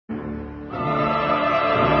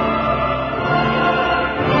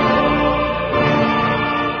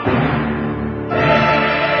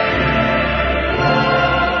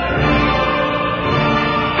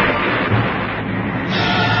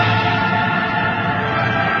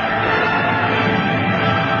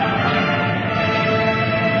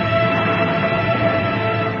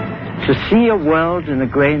See a world in a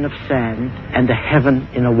grain of sand and a heaven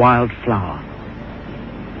in a wild flower.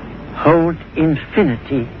 Hold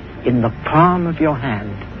infinity in the palm of your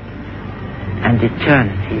hand and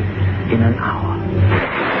eternity in an hour.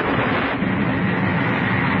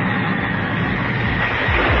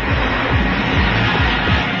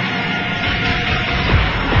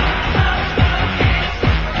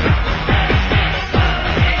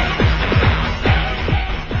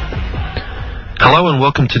 Hello and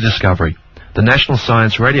welcome to Discovery, the national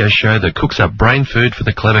science radio show that cooks up brain food for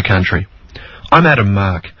the clever country. I'm Adam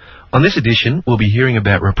Mark. On this edition, we'll be hearing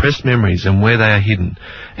about repressed memories and where they are hidden,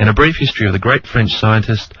 and a brief history of the great French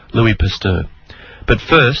scientist Louis Pasteur. But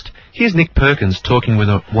first, here's Nick Perkins talking with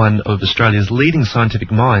one of Australia's leading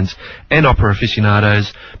scientific minds and opera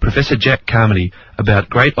aficionados, Professor Jack Carmody, about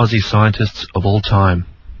great Aussie scientists of all time.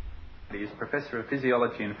 He is Professor of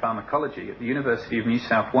Physiology and Pharmacology at the University of New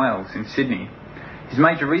South Wales in Sydney. His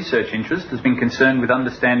major research interest has been concerned with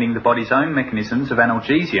understanding the body's own mechanisms of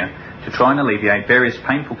analgesia to try and alleviate various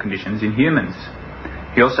painful conditions in humans.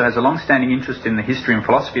 He also has a long-standing interest in the history and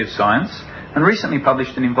philosophy of science and recently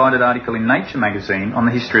published an invited article in Nature magazine on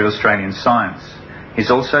the history of Australian science. He's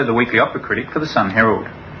also the weekly opera critic for the Sun Herald.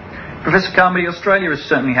 Professor Carmody, Australia has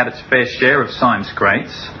certainly had its fair share of science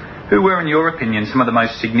greats. Who were, in your opinion, some of the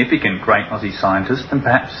most significant great Aussie scientists and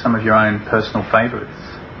perhaps some of your own personal favourites?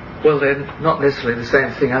 Well, they're not necessarily the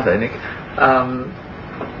same thing, are they, Nick?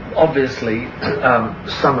 Obviously,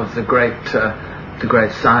 some of the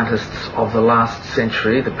great scientists of the last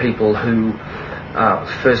century, the people who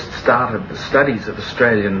first started the studies of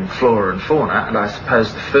Australian flora and fauna, and I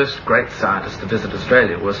suppose the first great scientist to visit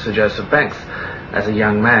Australia was Sir Joseph Banks, as a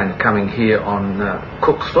young man coming here on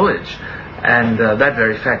Cook's voyage. And that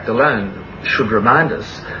very fact alone should remind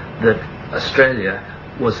us that Australia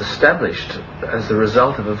was established as the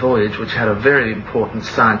result of a voyage which had a very important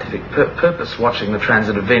scientific purpose, watching the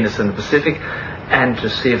transit of Venus in the Pacific, and to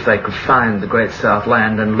see if they could find the Great South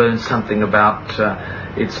Land and learn something about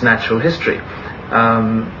its natural history.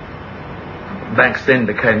 Banks then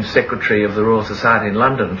became Secretary of the Royal Society in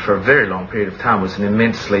London for a very long period of time, was an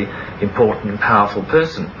immensely important and powerful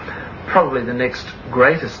person. Probably the next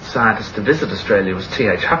greatest scientist to visit Australia was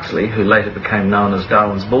T.H. Huxley, who later became known as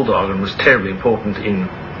Darwin's bulldog and was terribly important in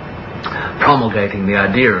promulgating the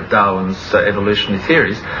idea of Darwin's evolutionary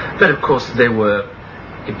theories. But of course there were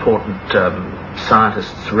important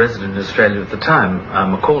scientists resident in Australia at the time.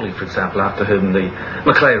 Maclay, for example, after whom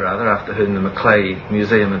the Maclay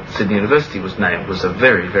Museum at Sydney University was named, was a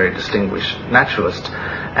very, very distinguished naturalist.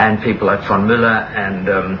 And people like von Müller and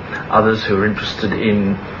others who were interested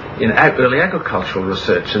in early agricultural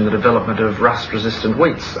research and the development of rust-resistant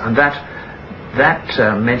wheats. And that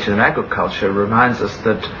mention of agriculture reminds us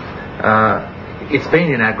that it's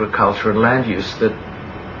been in agriculture and land use that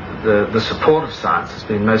the support of science has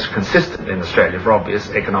been most consistent in Australia for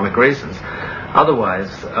obvious economic reasons.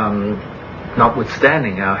 Otherwise,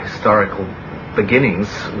 notwithstanding our historical beginnings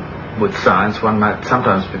with science, one might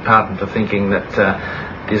sometimes be pardoned for thinking that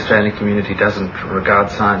the Australian community doesn't regard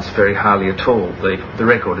science very highly at all. The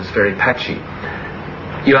record is very patchy.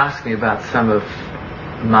 You asked me about some of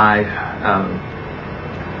my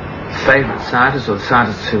favourite scientists, or the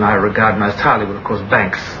scientists whom I regard most highly. Well, of course,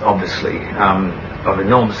 Banks, obviously, of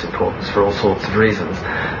enormous importance for all sorts of reasons.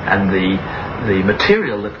 And the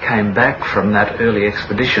material that came back from that early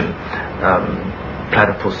expedition,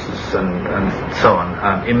 platypuses and so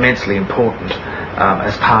on, immensely important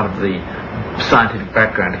as part of the scientific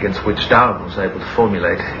background against which Darwin was able to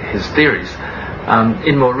formulate his theories.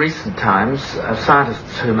 In more recent times,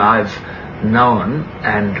 scientists whom I've known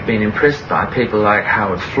and been impressed by, people like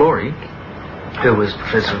Howard Florey, who was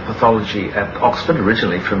Professor of Pathology at Oxford,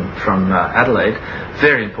 originally from Adelaide,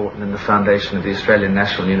 very important in the foundation of the Australian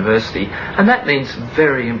National University, and that means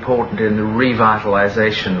very important in the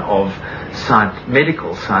revitalisation of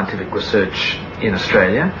medical scientific research in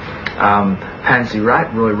Australia. Pansy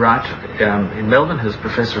Wright, Roy Wright, in Melbourne, who's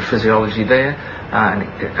Professor of Physiology there, and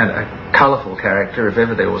a colourful character, if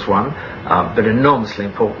ever there was one, but enormously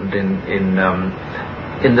important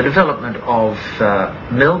in the development of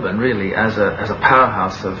Melbourne, really, as a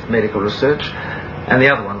powerhouse of medical research. And the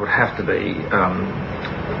other one would have to be,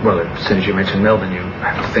 well, as soon as you mention Melbourne, you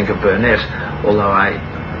have to think of Burnett, although I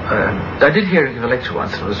did hear him give a lecture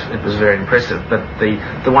once, and it was very impressive, but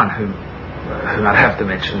the one whom I'd have to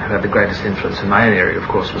mention, who had the greatest influence in my own area, of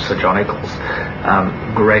course, was Sir John Eccles,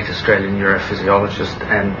 great Australian neurophysiologist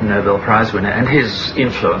and Nobel Prize winner, and his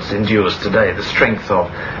influence endures today, the strength of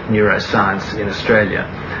neuroscience in Australia.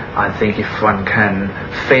 I think if one can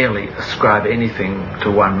fairly ascribe anything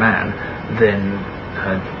to one man, then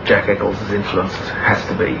Jack Eccles' influence has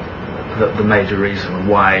to be the major reason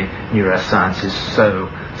why neuroscience is so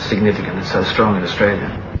significant and so strong in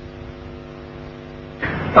Australia.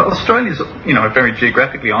 Australia's, a very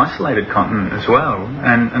geographically isolated continent as well,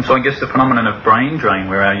 and so I guess the phenomenon of brain drain,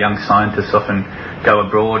 where our young scientists often go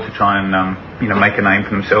abroad to try and, make a name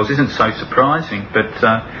for themselves, isn't so surprising. But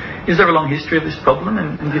is there a long history of this problem,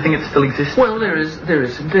 and do you think it still exists? Well, there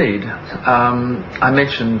is indeed. I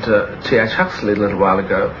mentioned T.H. Huxley a little while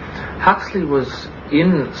ago. Huxley was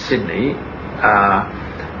in Sydney.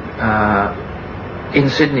 In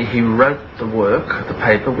Sydney, he wrote the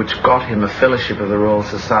paper, which got him a fellowship of the Royal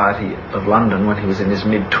Society of London when he was in his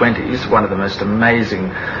mid-20s, one of the most amazing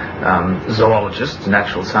zoologists,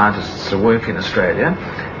 natural scientists to work in Australia.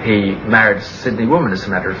 He married a Sydney woman, as a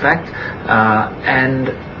matter of fact, and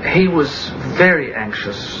he was very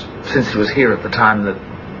anxious, since he was here at the time that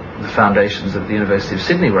the foundations of the University of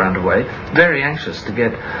Sydney were underway, very anxious to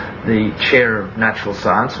get the chair of natural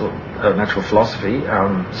science, or natural philosophy,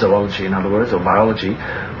 zoology in other words, or biology,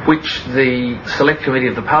 which the Select Committee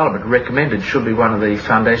of the Parliament recommended should be one of the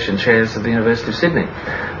foundation chairs of the University of Sydney.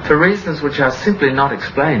 For reasons which are simply not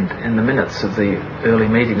explained in the minutes of the early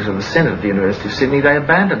meetings of the Senate of the University of Sydney, they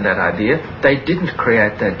abandoned that idea. They didn't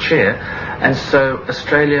create that chair, and so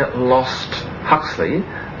Australia lost Huxley,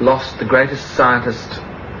 lost the greatest scientist,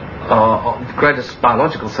 greatest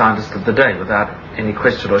biological scientist of the day, without any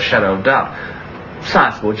question or shadow of doubt.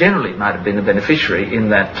 Science more generally might have been a beneficiary, in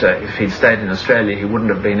that if he'd stayed in Australia, he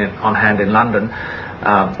wouldn't have been on hand in London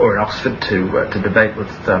or in Oxford to debate with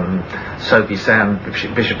Soapy Sam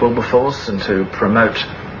Bishop Wilberforce and to promote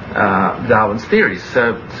Darwin's theories.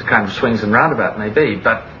 So it's a kind of swings and roundabout maybe,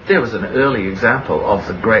 but there was an early example of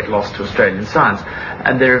the great loss to Australian science,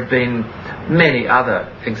 and there have been many other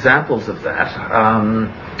examples of that.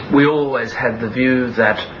 We always had the view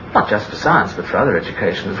that, not just for science but for other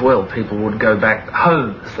education as well, people would go back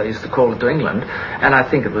home, as they used to call it, to England, and I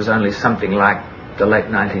think it was only something like the late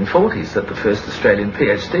 1940s that the first Australian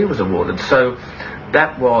PhD was awarded. So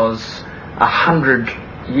that was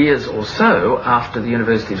 100 years or so after the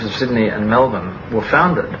Universities of Sydney and Melbourne were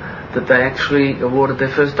founded that they actually awarded their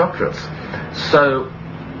first doctorates. So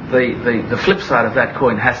the flip side of that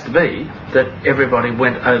coin has to be that everybody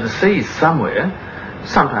went overseas somewhere,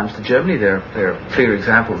 sometimes to Germany. There are clear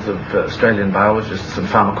examples of Australian biologists and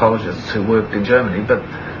pharmacologists who worked in Germany, but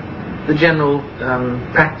the general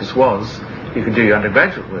practice was you could do your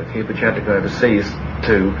undergraduate work here, but you had to go overseas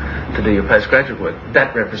to do your postgraduate work.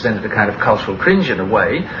 That represented a kind of cultural cringe in a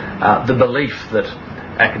way, the belief that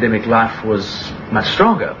academic life was much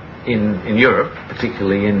stronger in Europe,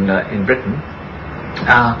 particularly in Britain,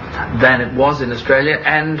 than it was in Australia,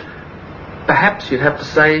 and perhaps you'd have to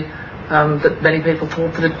say that many people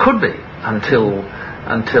thought that it could be until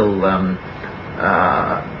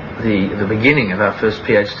the beginning of our first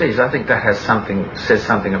PhDs. I think that says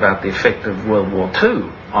something about the effect of World War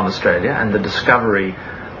II on Australia, and the discovery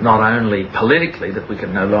not only politically that we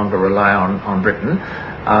could no longer rely on Britain,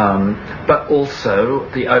 but also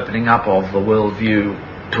the opening up of the worldview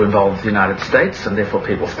to involve the United States, and therefore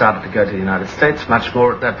people started to go to the United States much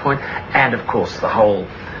more at that point, and of course the whole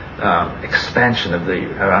expansion of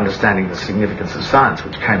our understanding of the significance of science,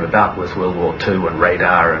 which came about with World War II and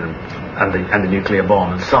radar and the nuclear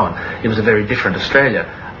bomb and so on. It was a very different Australia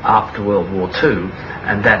after World War II,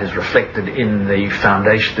 and that is reflected in the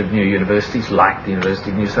foundation of new universities like the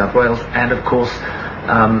University of New South Wales, and of course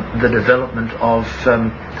the development of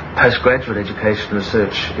postgraduate education and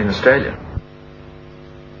research in Australia.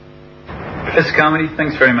 Professor Carmody,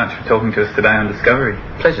 thanks very much for talking to us today on Discovery.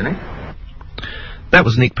 Pleasure, Nick. That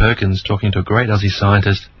was Nick Perkins talking to a great Aussie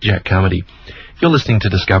scientist, Jack Carmody. You're listening to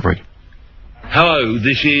Discovery. Hello,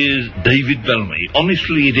 this is David Bellamy.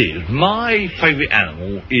 Honestly, it is. My favourite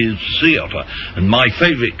animal is sea otter, and my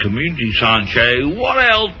favourite community science show, what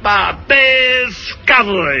else but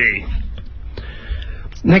Discovery?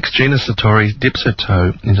 Next, Gina Sartori dips her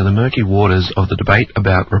toe into the murky waters of the debate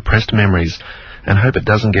about repressed memories, and hope it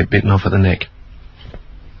doesn't get bitten off at the neck.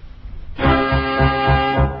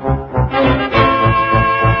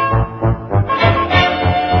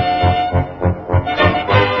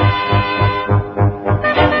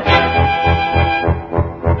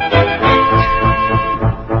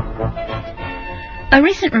 A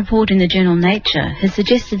recent report in the journal Nature has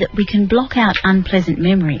suggested that we can block out unpleasant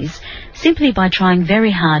memories simply by trying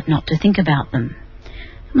very hard not to think about them.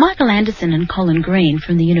 Michael Anderson and Colin Green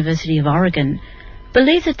from the University of Oregon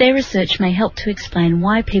believe that their research may help to explain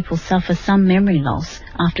why people suffer some memory loss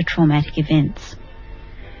after traumatic events.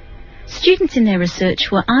 Students in their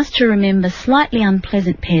research were asked to remember slightly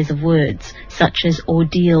unpleasant pairs of words, such as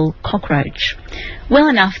ordeal, cockroach, well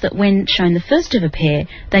enough that when shown the first of a pair,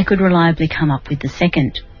 they could reliably come up with the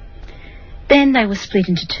second. Then they were split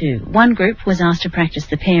into two. One group was asked to practice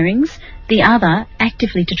the pairings, the other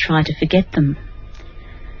actively to try to forget them.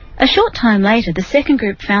 A short time later, the second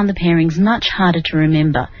group found the pairings much harder to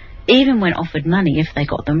remember, even when offered money if they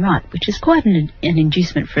got them right, which is quite an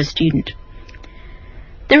inducement for a student.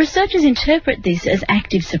 The researchers interpret this as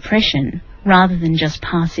active suppression rather than just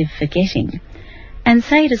passive forgetting, and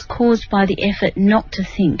say it is caused by the effort not to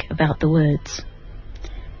think about the words.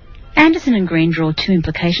 Anderson and Green draw two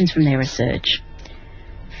implications from their research.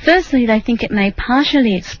 Firstly, they think it may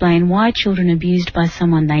partially explain why children abused by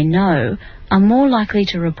someone they know are more likely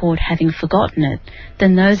to report having forgotten it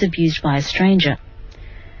than those abused by a stranger.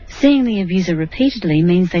 Seeing the abuser repeatedly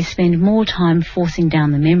means they spend more time forcing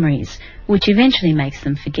down the memories, which eventually makes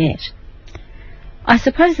them forget. I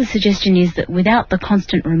suppose the suggestion is that without the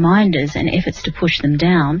constant reminders and efforts to push them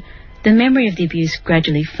down, the memory of the abuse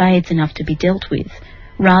gradually fades enough to be dealt with,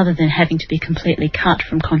 rather than having to be completely cut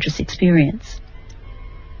from conscious experience.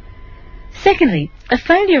 Secondly, a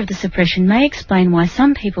failure of the suppression may explain why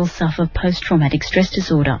some people suffer post-traumatic stress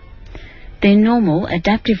disorder. Their normal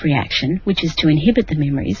adaptive reaction, which is to inhibit the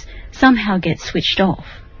memories, somehow gets switched off.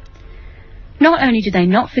 Not only do they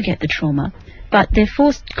not forget the trauma, but they're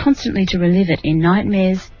forced constantly to relive it in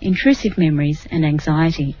nightmares, intrusive memories, and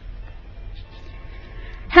anxiety.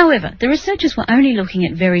 However, the researchers were only looking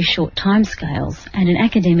at very short timescales and an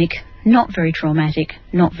academic, not very traumatic,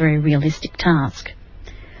 not very realistic task.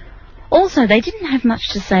 Also, they didn't have much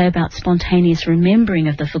to say about spontaneous remembering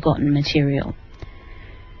of the forgotten material.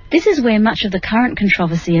 This is where much of the current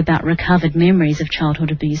controversy about recovered memories of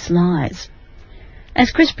childhood abuse lies.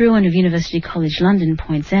 As Chris Bruin of University College London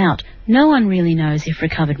points out, no one really knows if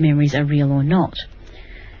recovered memories are real or not.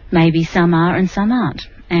 Maybe some are and some aren't,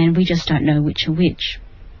 and we just don't know which are which.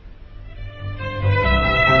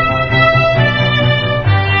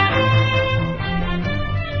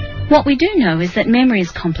 What we do know is that memory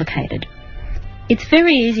is complicated. It's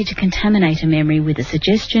very easy to contaminate a memory with a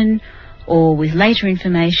suggestion, or with later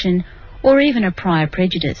information, or even a prior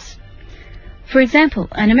prejudice. For example,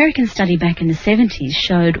 an American study back in the 70s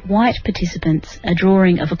showed white participants a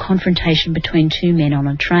drawing of a confrontation between two men on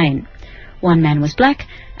a train. One man was black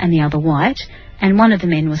and the other white, and one of the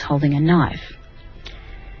men was holding a knife.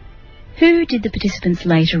 Who did the participants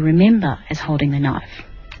later remember as holding the knife?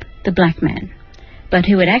 The black man. But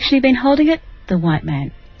who had actually been holding it? The white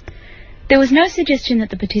man. There was no suggestion that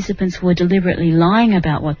the participants were deliberately lying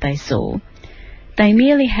about what they saw. They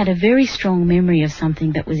merely had a very strong memory of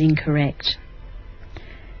something that was incorrect.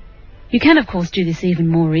 You can, of course, do this even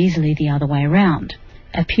more easily the other way around.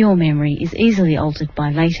 A pure memory is easily altered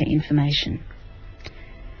by later information.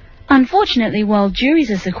 Unfortunately, while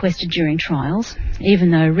juries are sequestered during trials,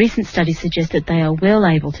 even though recent studies suggest that they are well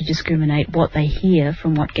able to discriminate what they hear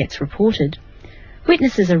from what gets reported,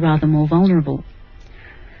 witnesses are rather more vulnerable.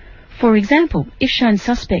 For example, if shown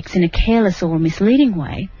suspects in a careless or misleading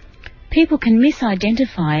way, people can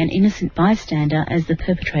misidentify an innocent bystander as the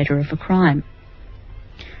perpetrator of a crime.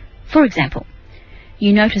 For example,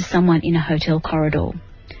 you notice someone in a hotel corridor.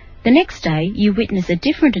 The next day, you witness a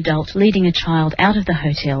different adult leading a child out of the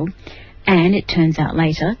hotel, and, it turns out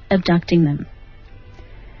later, abducting them.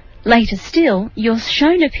 Later still, you're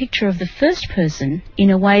shown a picture of the first person in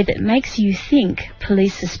a way that makes you think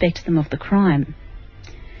police suspect them of the crime.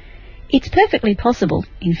 It's perfectly possible,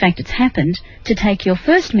 in fact it's happened, to take your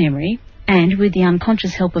first memory and, with the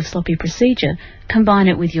unconscious help of sloppy procedure, combine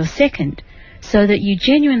it with your second, so that you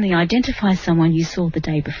genuinely identify someone you saw the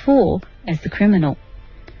day before as the criminal.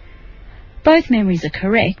 Both memories are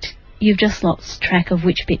correct, you've just lost track of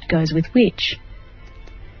which bit goes with which.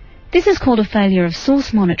 This is called a failure of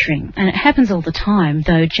source monitoring, and it happens all the time,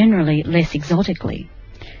 though generally less exotically.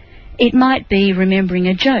 It might be remembering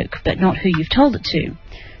a joke, but not who you've told it to,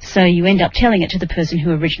 so you end up telling it to the person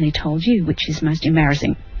who originally told you, which is most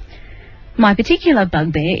embarrassing. My particular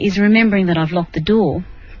bugbear is remembering that I've locked the door,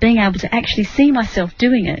 being able to actually see myself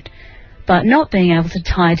doing it, but not being able to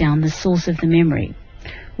tie down the source of the memory.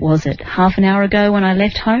 Was it half an hour ago when I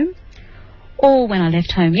left home? Or when I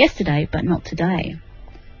left home yesterday, but not today?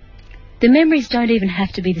 The memories don't even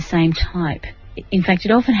have to be the same type. In fact,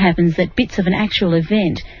 it often happens that bits of an actual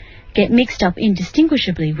event get mixed up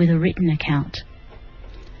indistinguishably with a written account.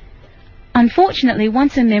 Unfortunately,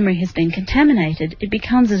 once a memory has been contaminated, it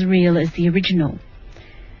becomes as real as the original.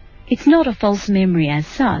 It's not a false memory as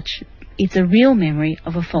such, it's a real memory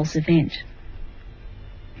of a false event.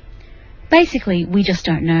 Basically, we just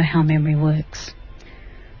don't know how memory works.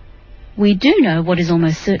 We do know what is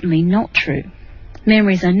almost certainly not true.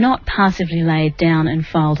 Memories are not passively laid down and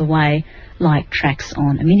filed away like tracks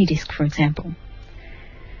on a minidisc, for example.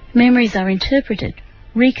 Memories are interpreted,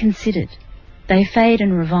 reconsidered. They fade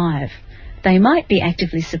and revive. They might be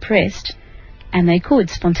actively suppressed, and they could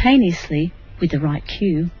spontaneously, with the right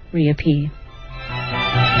cue, reappear.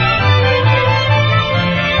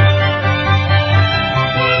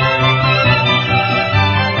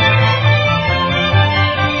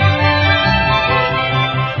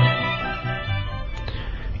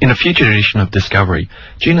 In a future edition of Discovery,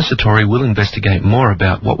 Gina Satori will investigate more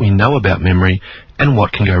about what we know about memory and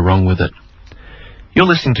what can go wrong with it. You're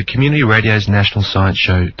listening to Community Radio's national science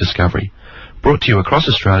show, Discovery, brought to you across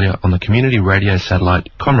Australia on the community radio satellite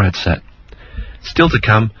ComradeSat. Still to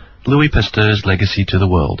come, Louis Pasteur's legacy to the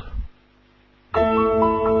world.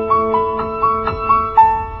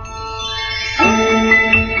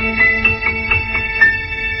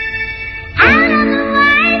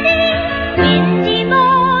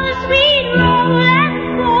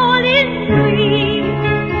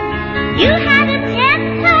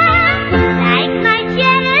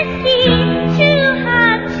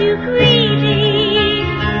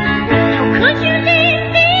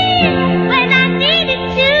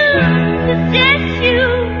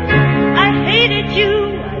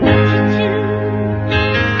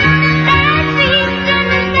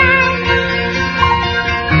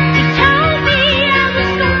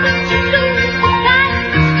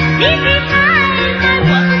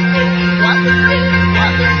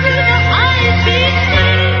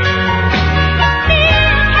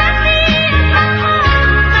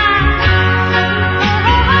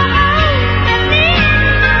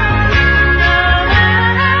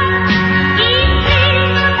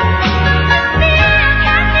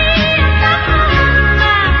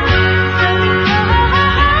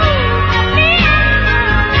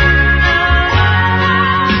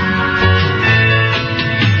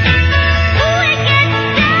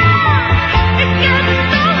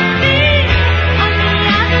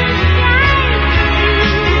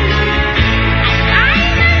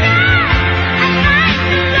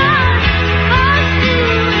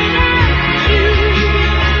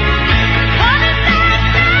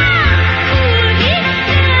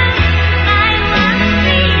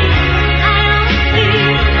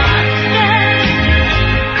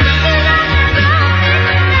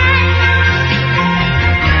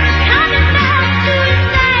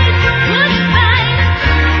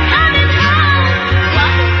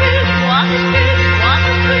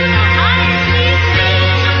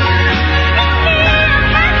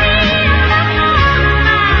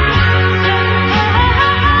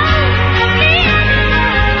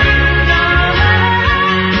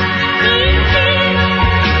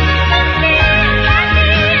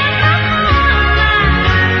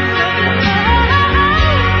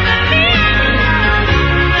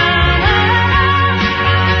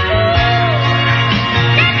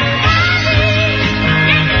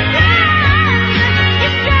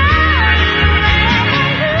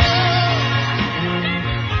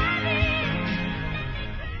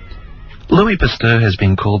 Louis Pasteur has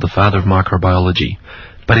been called the father of microbiology,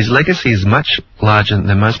 but his legacy is much larger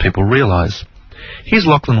than most people realise. Here's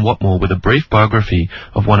Lachlan Watmore with a brief biography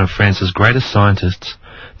of one of France's greatest scientists,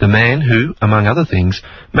 the man who, among other things,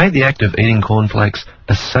 made the act of eating cornflakes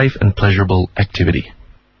a safe and pleasurable activity.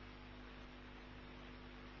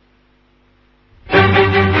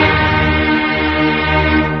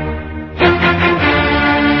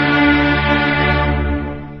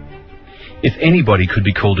 If anybody could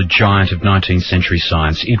be called a giant of 19th century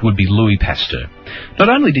science, it would be Louis Pasteur. Not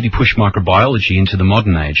only did he push microbiology into the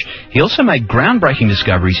modern age, he also made groundbreaking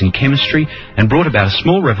discoveries in chemistry and brought about a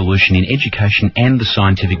small revolution in education and the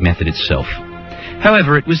scientific method itself.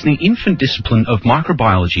 However, it was in the infant discipline of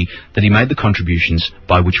microbiology that he made the contributions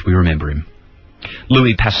by which we remember him.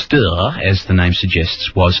 Louis Pasteur, as the name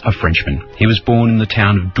suggests, was a Frenchman. He was born in the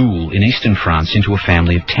town of Doul in eastern France into a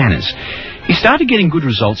family of tanners. He started getting good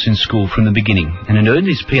results in school from the beginning and had earned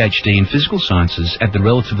his PhD in physical sciences at the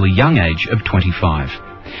relatively young age of 25.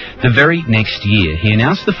 The very next year, he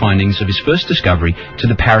announced the findings of his first discovery to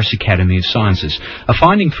the Paris Academy of Sciences, a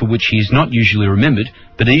finding for which he is not usually remembered,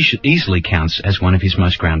 but easily counts as one of his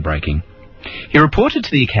most groundbreaking. He reported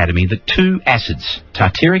to the Academy that two acids,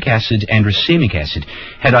 tartaric acid and racemic acid,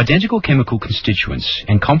 had identical chemical constituents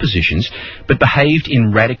and compositions, but behaved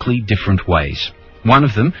in radically different ways. One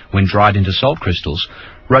of them, when dried into salt crystals,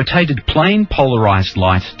 rotated plain polarized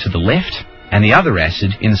light to the left, and the other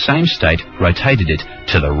acid, in the same state, rotated it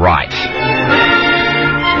to the right.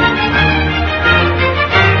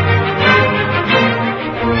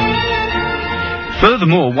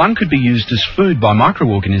 Furthermore, one could be used as food by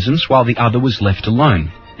microorganisms while the other was left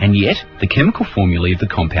alone, and yet the chemical formulae of the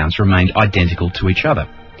compounds remained identical to each other.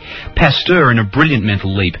 Pasteur, in a brilliant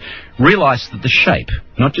mental leap, realised that the shape,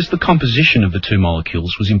 not just the composition of the two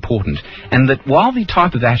molecules, was important, and that while the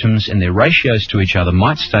type of atoms and their ratios to each other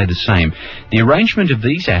might stay the same, the arrangement of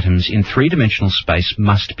these atoms in three-dimensional space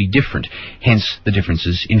must be different, hence the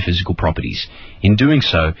differences in physical properties. In doing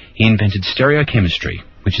so, he invented stereochemistry,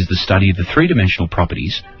 which is the study of the three-dimensional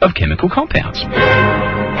properties of chemical compounds.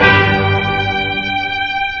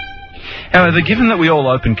 However, given that we all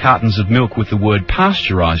open cartons of milk with the word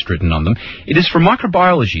pasteurised written on them, it is from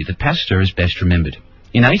microbiology that Pasteur is best remembered.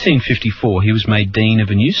 In 1854, he was made dean of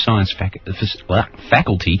a new science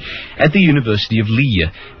faculty at the University of Lille,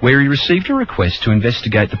 where he received a request to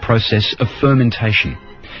investigate the process of fermentation.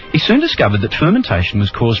 He soon discovered that fermentation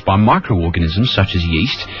was caused by microorganisms such as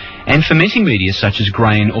yeast, and fermenting media such as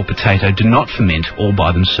grain or potato do not ferment all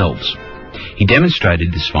by themselves. He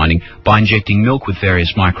demonstrated this finding by injecting milk with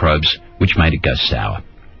various microbes, which made it go sour.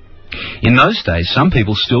 In those days, some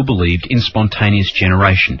people still believed in spontaneous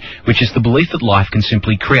generation, which is the belief that life can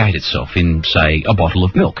simply create itself in, say, a bottle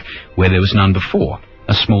of milk, where there was none before,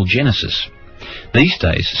 a small genesis. These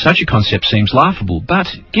days, such a concept seems laughable, but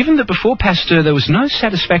given that before Pasteur there was no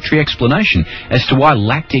satisfactory explanation as to why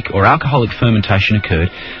lactic or alcoholic fermentation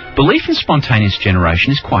occurred, belief in spontaneous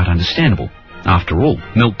generation is quite understandable. After all,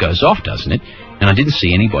 milk goes off, doesn't it? And I didn't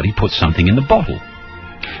see anybody put something in the bottle.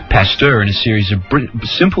 Pasteur, in a series of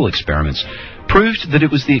simple experiments, proved that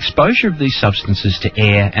it was the exposure of these substances to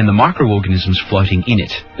air and the microorganisms floating in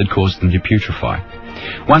it that caused them to putrefy.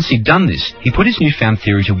 Once he'd done this, he put his newfound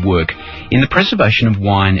theory to work in the preservation of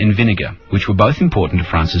wine and vinegar, which were both important to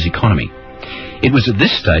France's economy. It was at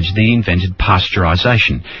this stage that he invented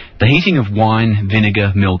pasteurisation, the heating of wine,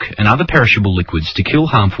 vinegar, milk and other perishable liquids to kill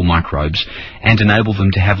harmful microbes and enable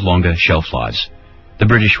them to have longer shelf lives. The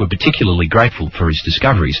British were particularly grateful for his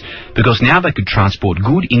discoveries because now they could transport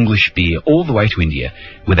good English beer all the way to India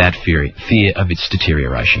without fear of its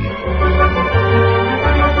deterioration.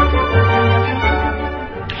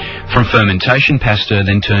 From fermentation, Pasteur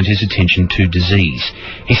then turned his attention to disease.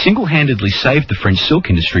 He single-handedly saved the French silk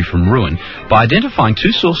industry from ruin by identifying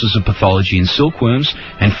two sources of pathology in silkworms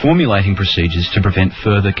and formulating procedures to prevent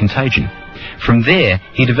further contagion. From there,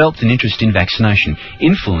 he developed an interest in vaccination,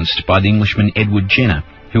 influenced by the Englishman Edward Jenner,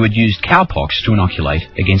 who had used cowpox to inoculate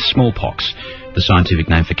against smallpox. The scientific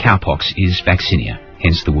name for cowpox is vaccinia,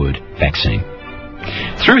 hence the word vaccine.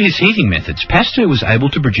 Through his heating methods, Pasteur was able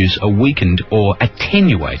to produce a weakened or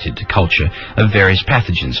attenuated culture of various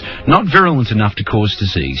pathogens, not virulent enough to cause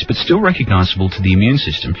disease, but still recognizable to the immune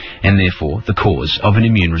system and therefore the cause of an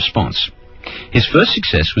immune response. His first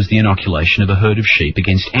success was the inoculation of a herd of sheep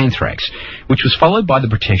against anthrax, which was followed by the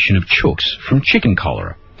protection of chooks from chicken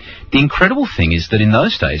cholera. The incredible thing is that in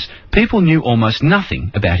those days, people knew almost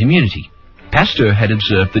nothing about immunity. Pasteur had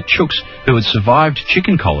observed that chooks who had survived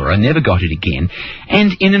chicken cholera never got it again,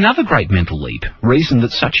 and in another great mental leap, reasoned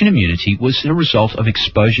that such an immunity was a result of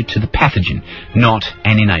exposure to the pathogen, not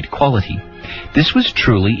an innate quality. This was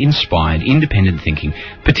truly inspired, independent thinking,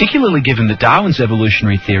 particularly given that Darwin's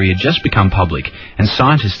evolutionary theory had just become public, and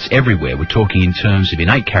scientists everywhere were talking in terms of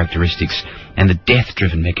innate characteristics and the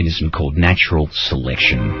death-driven mechanism called natural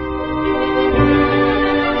selection.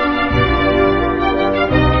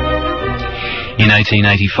 In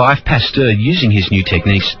 1885, Pasteur, using his new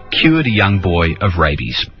techniques, cured a young boy of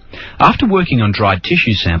rabies. After working on dried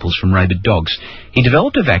tissue samples from rabid dogs, he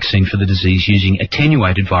developed a vaccine for the disease using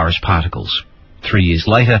attenuated virus particles. 3 years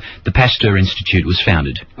later, the Pasteur Institute was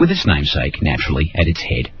founded, with its namesake, naturally, at its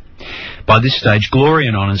head. By this stage, glory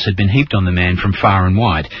and honours had been heaped on the man from far and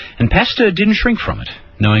wide, and Pasteur didn't shrink from it,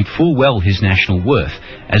 knowing full well his national worth,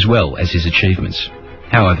 as well as his achievements.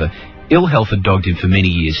 However, ill health had dogged him for many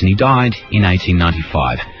years, and he died in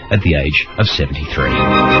 1895 at the age of 73.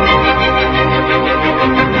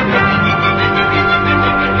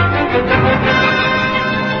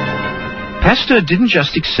 Pasteur didn't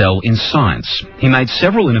just excel in science. He made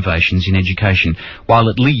several innovations in education. While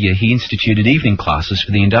at Lille, he instituted evening classes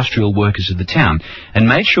for the industrial workers of the town and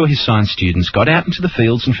made sure his science students got out into the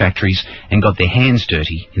fields and factories and got their hands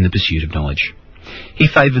dirty in the pursuit of knowledge. He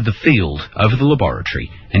favoured the field over the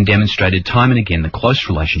laboratory and demonstrated time and again the close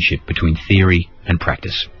relationship between theory and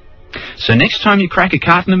practice. So next time you crack a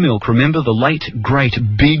carton of milk, remember the late, great,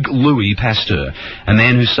 big Louis Pasteur, a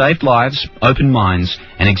man who saved lives, opened minds,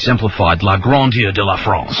 and exemplified la grandeur de la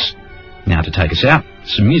France. Now to take us out,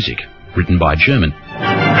 some music written by a German.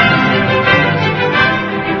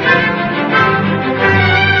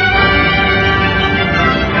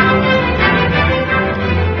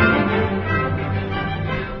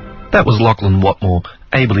 That was Lachlan Watmore,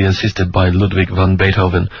 ably assisted by Ludwig van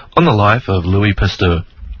Beethoven, on the life of Louis Pasteur.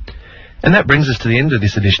 And that brings us to the end of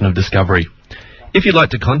this edition of Discovery. If you'd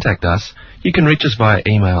like to contact us, you can reach us via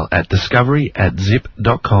email at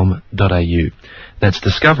discovery@zip.com.au. That's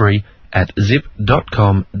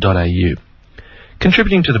discovery@zip.com.au.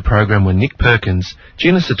 Contributing to the program were Nick Perkins,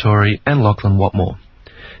 Gina Satori and Lachlan Watmore.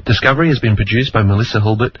 Discovery has been produced by Melissa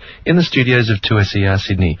Hulbert in the studios of 2SER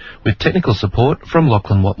Sydney, with technical support from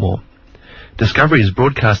Lachlan Watmore. Discovery is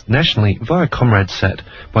broadcast nationally via ComradeSat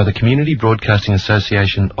by the Community Broadcasting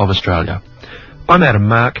Association of Australia. I'm Adam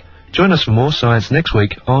Mark. Join us for more science next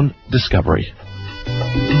week on Discovery.